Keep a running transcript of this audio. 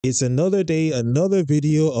It's another day, another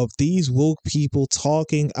video of these woke people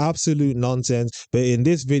talking absolute nonsense. But in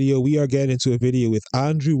this video, we are getting into a video with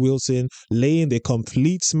Andrew Wilson laying the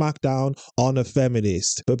complete smackdown on a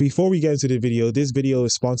feminist. But before we get into the video, this video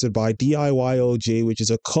is sponsored by DIYOJ, which is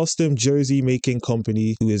a custom jersey making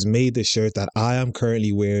company who has made the shirt that I am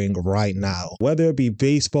currently wearing right now. Whether it be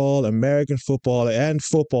baseball, American football,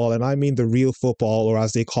 and I mean the real football, or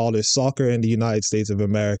as they call it, soccer in the United States of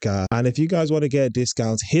America. And if you guys want to get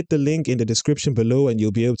discounts, hit the link in the description below and you'll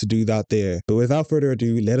be able to do that there. But without further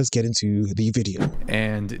ado, let us get into the video.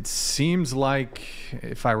 And it seems like,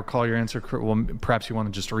 if I recall your answer, well, perhaps you want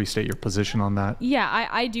to just restate your position on that. Yeah,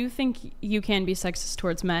 I do think you can be sexist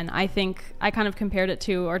towards men. I think I kind of compared it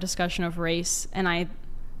to our discussion of race, and I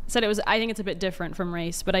said I think it's a bit different from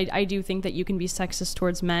race, but I do think that you can be sexist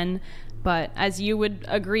towards men. But as you would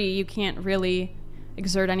agree, you can't really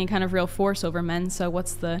exert any kind of real force over men. So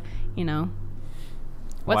what's the, you know,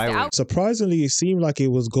 Surprisingly, it seemed like it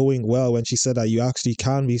was going well when she said that you actually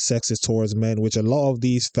can be sexist towards men, which a lot of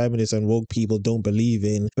these feminists and woke people don't believe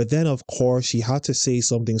in. But then, of course, she had to say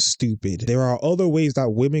something stupid. There are other ways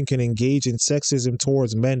that women can engage in sexism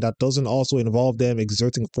towards men that doesn't also involve them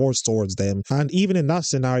exerting force towards them. And even in that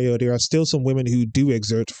scenario, there are still some women who do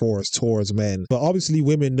exert force towards men. But obviously,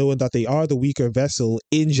 women, knowing that they are the weaker vessel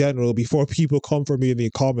in general, before people come for me in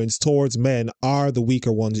the comments, towards men are the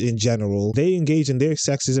weaker ones in general. They engage in their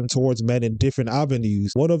sexism towards men in different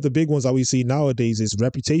avenues. One of the big ones that we see nowadays is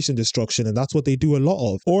reputation destruction, and that's what they do a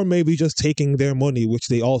lot of. Or maybe just taking their money, which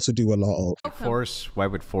they also do a lot of. Why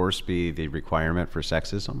would force be the requirement for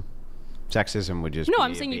sexism? Sexism would just no, be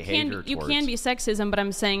I'm saying you can be sexism, but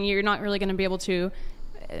I'm saying you're not really going to be able to,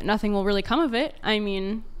 nothing will really come of it. I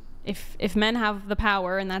mean, if men have the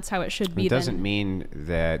power and that's how it should be, it doesn't mean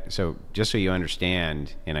that. So just so you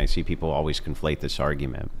understand, and I see people always conflate this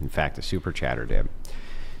argument. In fact, the super chatter did.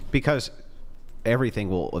 Because everything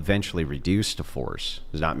will eventually reduce to force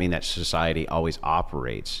does not mean that society always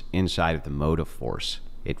operates inside of the mode of force.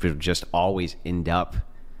 It will just always end up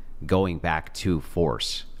going back to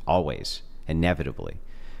force, always, inevitably.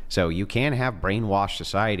 So you can have brainwashed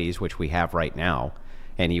societies, which we have right now,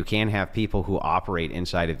 and you can have people who operate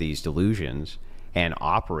inside of these delusions and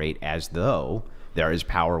operate as though there is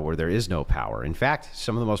power where there is no power. In fact,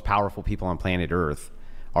 some of the most powerful people on planet Earth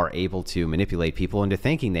are able to manipulate people into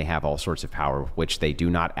thinking they have all sorts of power, which they do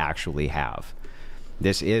not actually have.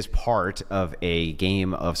 This is part of a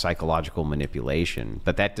game of psychological manipulation,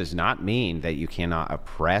 but that does not mean that you cannot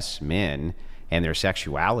oppress men and their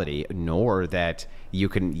sexuality, nor that you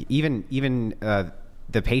can even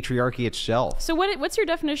the patriarchy itself. So what's your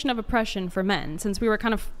definition of oppression for men? Since we were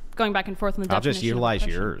kind of going back and forth on the definition. I'll just utilize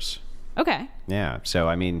yours. Okay. Yeah. So,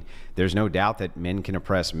 I mean, there's no doubt that men can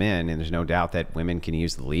oppress men, and there's no doubt that women can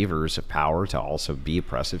use the levers of power to also be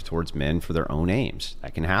oppressive towards men for their own aims.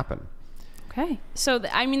 That can happen. Okay. So,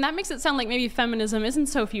 I mean, that makes it sound like maybe feminism isn't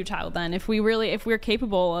so futile then. If we're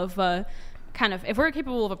capable of if we're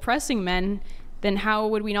capable of oppressing men, then how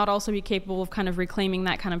would we not also be capable of kind of reclaiming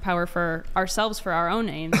that kind of power for ourselves, for our own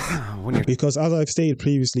aims? Because as I've stated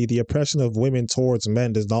previously, the oppression of women towards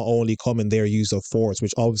men does not only come in their use of force,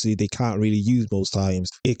 which obviously they can't really use most times.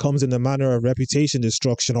 It comes in the manner of reputation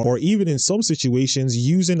destruction, or even in some situations,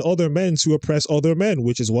 using other men to oppress other men,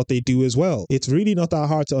 which is what they do as well. It's really not that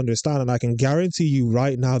hard to understand, and I can guarantee you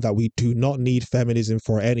right now that we do not need feminism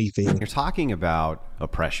for anything. You're talking about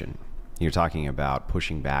oppression. You're talking about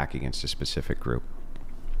pushing back against a specific group.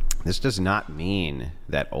 This does not mean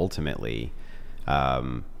that ultimately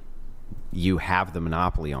you have the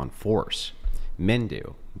monopoly on force. Men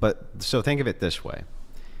do. But so think of it this way.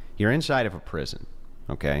 You're inside of a prison,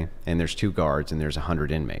 okay? And there's 2 guards and there's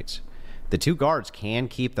 100 inmates. The 2 guards can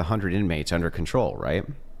keep the 100 inmates under control, right?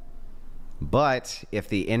 But if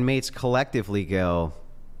the inmates collectively go,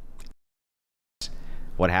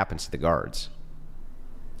 what happens to the guards?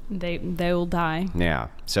 They will die. Yeah.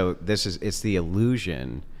 So it's the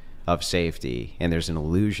illusion of safety, and there's an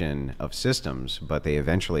illusion of systems, but they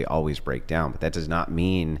eventually always break down. But that does not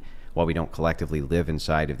mean, while we don't collectively live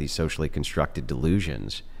inside of these socially constructed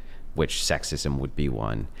delusions, which sexism would be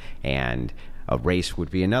one, and a race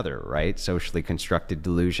would be another, right? Socially constructed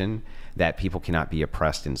delusion, that people cannot be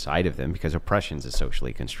oppressed inside of them, because oppression is a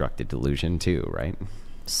socially constructed delusion too, right?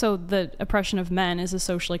 So the oppression of men is a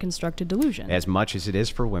socially constructed delusion. As much as it is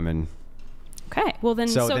for women. Okay, well then...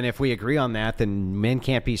 So then if we agree on that, then men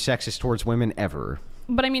can't be sexist towards women ever.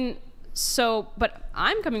 But I mean, but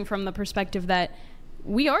I'm coming from the perspective that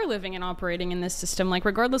we are living and operating in this system. Like,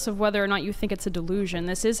 regardless of whether or not you think it's a delusion,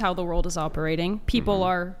 this is how the world is operating. People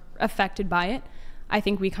are affected by it. I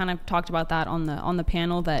think we kind of talked about that on the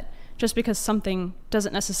panel, that just because something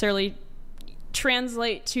doesn't necessarily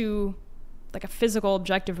translate to like a physical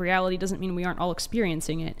objective reality doesn't mean we aren't all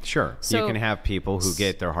experiencing it. Sure. So, you can have people who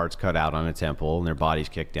get their hearts cut out on a temple and their bodies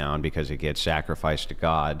kicked down because it gets sacrificed to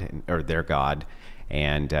God or their God.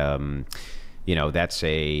 And, you know, that's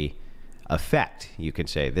a effect. You can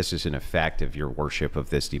say this is an effect of your worship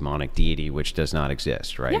of this demonic deity, which does not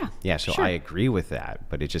exist, right? Yeah. So sure. I agree with that,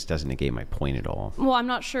 but it just doesn't negate my point at all. Well, I'm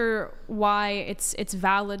not sure why it's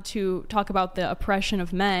valid to talk about the oppression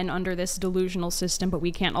of men under this delusional system, but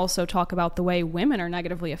we can't also talk about the way women are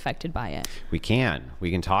negatively affected by it. We can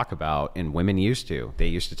talk about, and women used to. They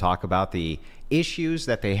used to talk about the issues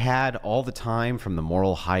that they had all the time from the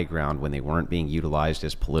moral high ground when they weren't being utilized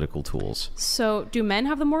as political tools. So do men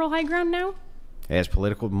have the moral high ground now? As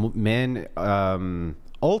political men,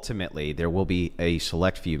 ultimately, there will be a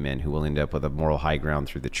select few men who will end up with a moral high ground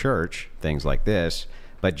through the church, things like this.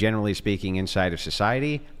 But generally speaking, inside of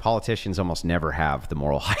society, politicians almost never have the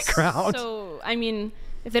moral high ground. So, I mean,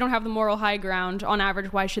 if they don't have the moral high ground, on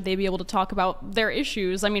average, why should they be able to talk about their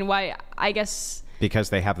issues? I mean, why, I guess...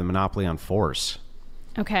 Because they have the monopoly on force.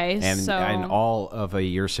 Okay, and all of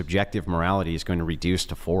your subjective morality is going to reduce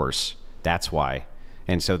to force. That's why.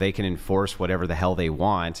 And so they can enforce whatever the hell they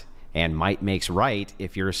want, and might makes right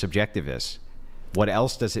if you're a subjectivist. What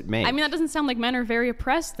else does it make? I mean, that doesn't sound like men are very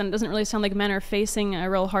oppressed, then it doesn't really sound like men are facing a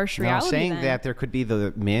real harsh reality. I'm saying then. that there could be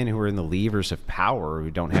the men who are in the levers of power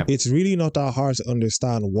who don't have... It's really not that hard to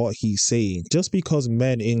understand what he's saying. Just because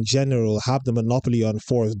men in general have the monopoly on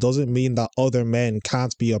force doesn't mean that other men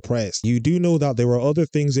can't be oppressed. You do know that there were other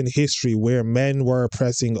things in history where men were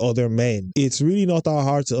oppressing other men. It's really not that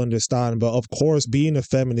hard to understand, but of course, being a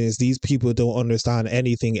feminist, these people don't understand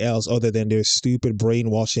anything else other than their stupid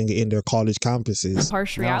brainwashing in their college campuses.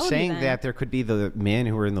 Harsh No, reality, I'm saying then. that there could be the men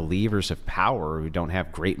who are in the levers of power who don't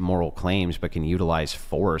have great moral claims but can utilize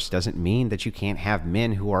force doesn't mean that you can't have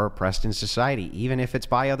men who are oppressed in society, even if it's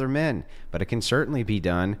by other men. But it can certainly be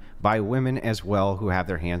done by women as well who have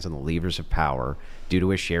their hands on the levers of power due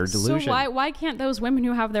to a shared delusion. So why can't those women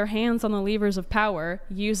who have their hands on the levers of power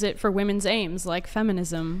use it for women's aims, like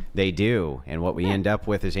feminism? They do. And what we end up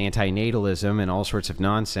with is antinatalism and all sorts of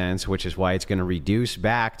nonsense, which is why it's going to reduce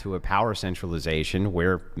back to a power centralization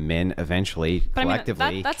where men eventually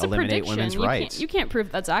collectively that's eliminate a women's rights. You can't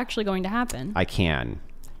prove that's actually going to happen. I can.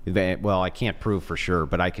 Well, I can't prove for sure,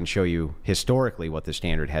 but I can show you historically what the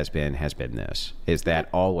standard has been this, is that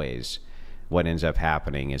always what ends up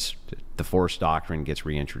happening is the force doctrine gets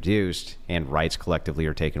reintroduced and rights collectively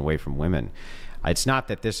are taken away from women. It's not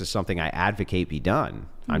that this is something I advocate be done.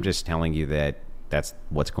 I'm just telling you that that's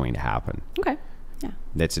what's going to happen. Okay. Yeah.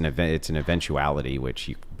 It's an eventuality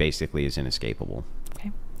which basically is inescapable. Okay.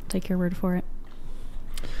 I'll take your word for it.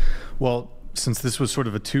 Well, since this was sort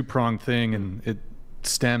of a two-pronged thing and it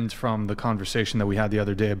stemmed from the conversation that we had the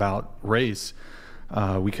other day about race,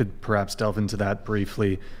 we could perhaps delve into that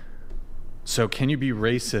briefly. So can you be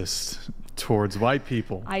racist towards white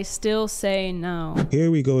people? I still say no. Here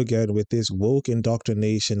we go again with this woke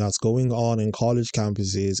indoctrination that's going on in college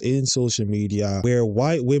campuses, in social media, where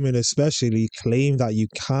white women especially claim that you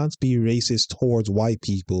can't be racist towards white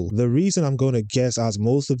people. The reason I'm going to guess, as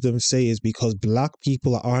most of them say, is because black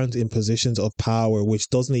people aren't in positions of power, which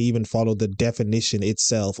doesn't even follow the definition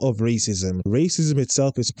itself of racism. Racism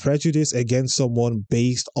itself is prejudice against someone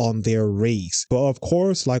based on their race. But of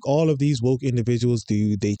course, like all of these woke individuals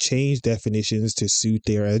do, they change definitions to suit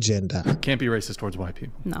their agenda. Can't be racist towards white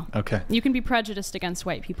people. No. Okay. You can be prejudiced against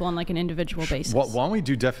white people on like an individual basis. Why don't we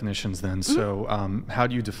do definitions then? So how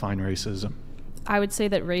do you define racism? I would say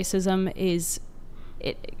that racism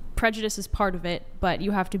prejudice is part of it, but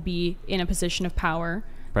you have to be in a position of power.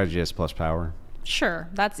 Prejudice plus power. Sure.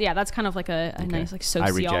 That's kind of like a nice like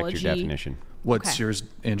sociology. I reject your definition. What's yours,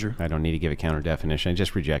 Andrew? I don't need to give a counter definition. I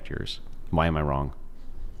just reject yours. Why am I wrong?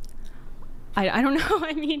 I don't know.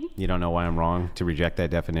 I mean, you don't know why I'm wrong to reject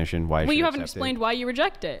that definition? Why? Well, you haven't explained why you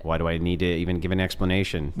reject it. Why do I need to even give an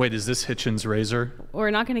explanation? Wait, is this Hitchens' razor?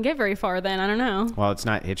 We're not going to get very far then. I don't know. Well, it's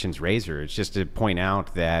not Hitchens' razor. It's just to point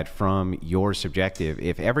out that from your subjective,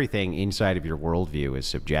 if everything inside of your worldview is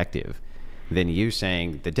subjective, then you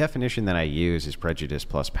saying the definition that I use is prejudice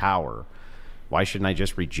plus power, why shouldn't I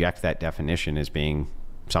just reject that definition as being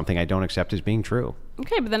something I don't accept as being true?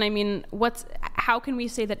 Okay, but then I mean, how can we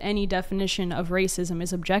say that any definition of racism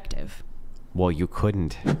is objective? Well, you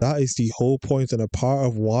couldn't. That is the whole point and a part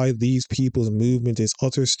of why these people's movement is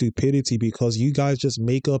utter stupidity, because you guys just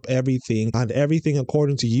make up everything and everything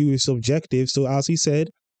according to you is subjective. So as he said,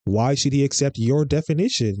 Why should he accept your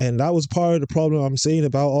definition? And that was part of the problem I'm saying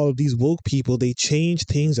about all of these woke people. They change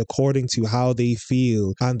things according to how they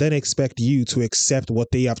feel and then expect you to accept what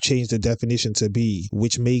they have changed the definition to be,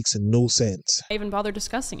 which makes no sense. I even bother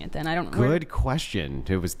discussing it then. I don't know. Good question.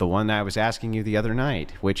 It was the one that I was asking you the other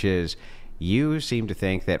night, which is, you seem to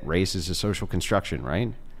think that race is a social construction,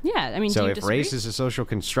 right? Yeah, I mean, so do you if disagree? race is a social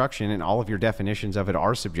construction and all of your definitions of it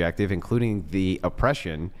are subjective, including the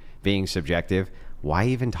oppression being subjective, why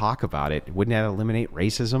even talk about it? Wouldn't that eliminate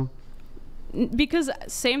racism? Because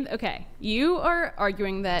okay, you are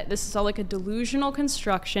arguing that this is all like a delusional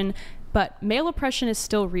construction, but male oppression is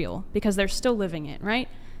still real because they're still living it, right?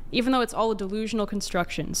 Even though it's all a delusional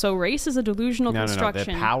construction. So race is a delusional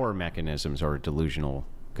construction. No, the power mechanisms are a delusional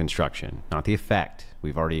construction, not the effect.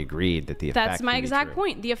 We've already agreed that the effect. That's my exact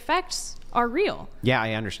point. The effects are real. Yeah,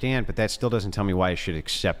 I understand, but that still doesn't tell me why I should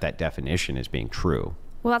accept that definition as being true.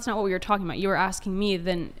 Well, that's not what we were talking about. You were asking me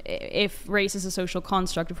then if race is a social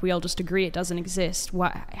construct, if we all just agree it doesn't exist,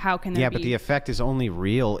 how can there be? Yeah, but the effect is only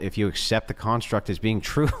real if you accept the construct as being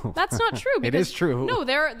true. That's not true. It is true. No,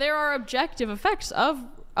 there are objective effects of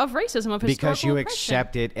racism, of historical because you oppression.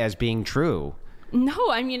 accept it as being true.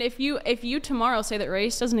 No, I mean, if you tomorrow say that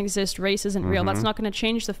race doesn't exist, race isn't real, that's not going to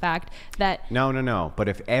change the fact that... No. But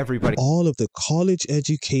if everybody... All of the college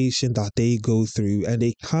education that they go through, and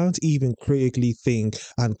they can't even critically think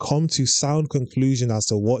and come to sound conclusion as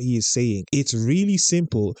to what he is saying. It's really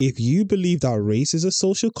simple. If you believe that race is a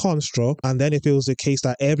social construct, and then if it was the case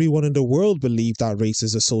that everyone in the world believed that race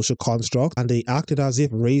is a social construct, and they acted as if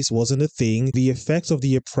race wasn't a thing, the effects of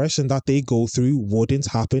the oppression that they go through wouldn't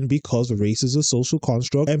happen because race is a social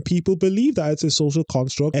construct, and people believe that it's a social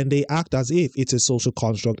construct and they act as if it's a social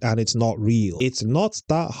construct and it's not real. It's not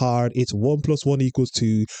that hard. It's 1 + 1 =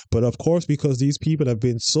 2. But of course, because these people have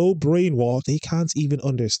been so brainwashed, they can't even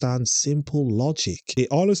understand simple logic. It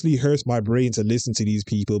honestly hurts my brain to listen to these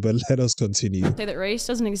people, but let us continue. Say that race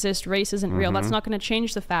doesn't exist, race isn't real. That's not going to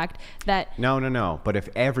change the fact that... No. But if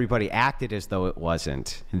everybody acted as though it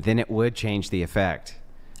wasn't, then it would change the effect.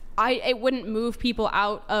 It wouldn't move people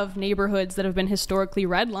out of neighborhoods that have been historically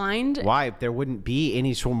redlined. Why? There wouldn't be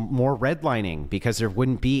any more redlining because there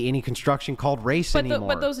wouldn't be any construction called race anymore.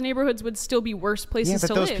 But those neighborhoods would still be worse places to live.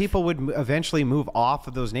 Yeah, but those people would eventually move off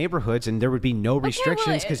of those neighborhoods and there would be no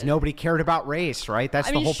restrictions because nobody cared about race, right?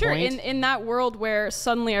 That's the whole point. In that world where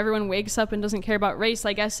suddenly everyone wakes up and doesn't care about race,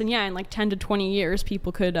 I guess, and in like 10 to 20 years,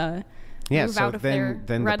 people could... move out of their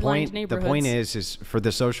red-lined neighborhoods. The point is for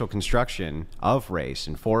the social construction of race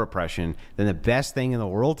and for oppression, then the best thing in the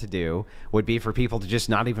world to do would be for people to just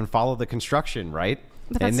not even follow the construction, right?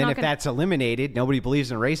 And then if that's eliminated, nobody believes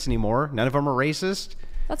in race anymore. None of them are racist.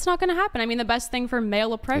 That's not going to happen. I mean, the best thing for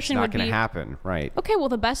male oppression would be... It's not going to happen, right? Okay, well,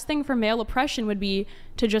 the best thing for male oppression would be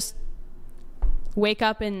to just wake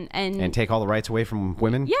up and take all the rights away from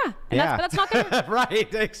women. Yeah, but that's not gonna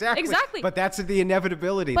right, exactly. But that's the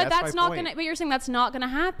inevitability. But that's not point. Gonna. But you're saying that's not gonna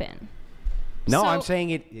happen. No, I'm saying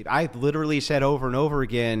it. I literally said over and over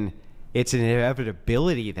again, it's an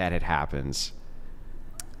inevitability that it happens.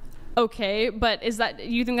 Okay, but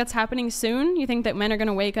you think that's happening soon? You think that men are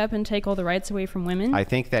gonna wake up and take all the rights away from women? I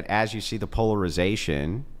think that as you see the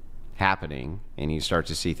polarization happening and you start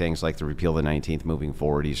to see things like the repeal of the 19th moving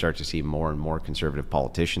forward, you start to see more and more conservative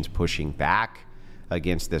politicians pushing back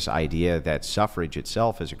against this idea that suffrage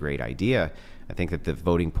itself is a great idea. I think that the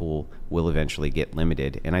voting pool will eventually get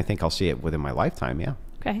limited, and I think I'll see it within my lifetime. Yeah.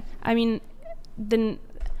 Okay. I mean, then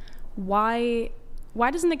why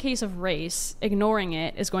doesn't the case of race, ignoring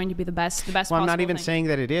it, is going to be the best well, possible I'm not even thing? saying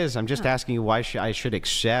that it is. I'm just asking you why I should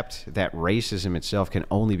accept that racism itself can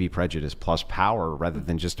only be prejudice plus power rather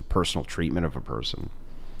than just a personal treatment of a person.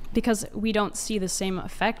 Because we don't see the same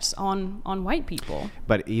effects on white people.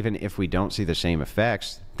 But even if we don't see the same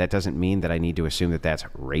effects, that doesn't mean that I need to assume that that's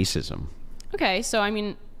racism. Okay, so I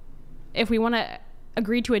mean, if we want to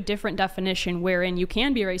agree to a different definition wherein you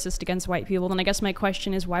can be racist against white people, then I guess my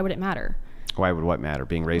question is, why would it matter? Why would what matter?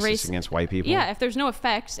 Being racist against white people? Yeah, if there's no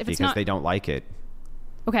effects, if it's not... Because they don't like it.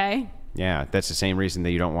 Okay. Yeah, that's the same reason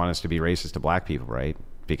that you don't want us to be racist to black people, right?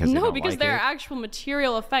 Because they don't because like there it. are actual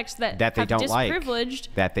material effects that they have don't disprivileged...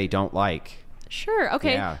 That they don't like. Sure,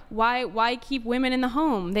 okay. Yeah. Why keep women in the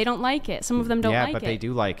home? They don't like it. Some of them don't like it. Yeah, but they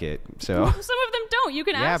do like it. So some of them don't. You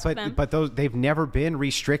can ask them. But those they've never been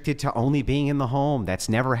restricted to only being in the home. That's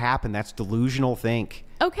never happened. That's delusional think.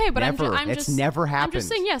 Okay, but it's never happened. I'm just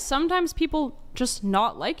saying, yes, sometimes people just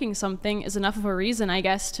not liking something is enough of a reason, I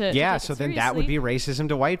guess, to take so then that would be racism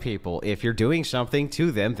to white people. If you're doing something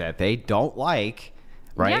to them that they don't like,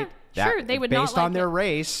 right? Yeah, sure, they would not like based on their it.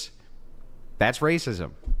 race, that's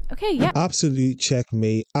racism. Okay, yeah. Absolute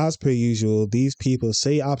checkmate. As per usual, these people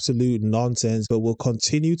say absolute nonsense, but will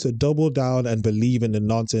continue to double down and believe in the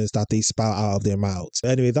nonsense that they spout out of their mouths.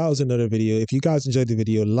 Anyway, that was another video. If you guys enjoyed the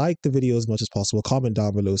video, like the video as much as possible, comment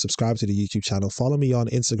down below, subscribe to the YouTube channel, follow me on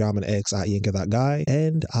Instagram and X at YinkaThatGuy,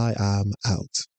 and I am out.